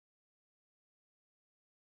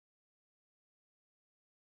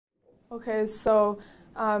Okay, so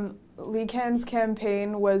Lee Can's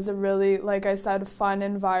campaign was a really, like I said, fun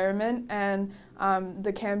environment, and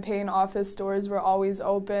the campaign office doors were always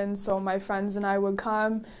open, so my friends and I would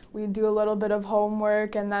come, we'd do a little bit of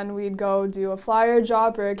homework, and then we'd go do a flyer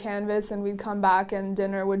drop or a canvas, and we'd come back and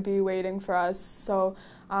dinner would be waiting for us. So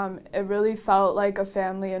it really felt like a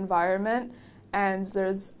family environment, and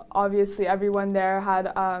there's obviously everyone there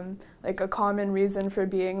had like a common reason for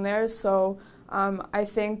being there, so I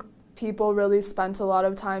think people really spent a lot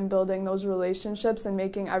of time building those relationships and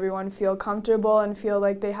making everyone feel comfortable and feel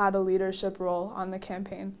like they had a leadership role on the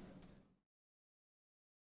campaign.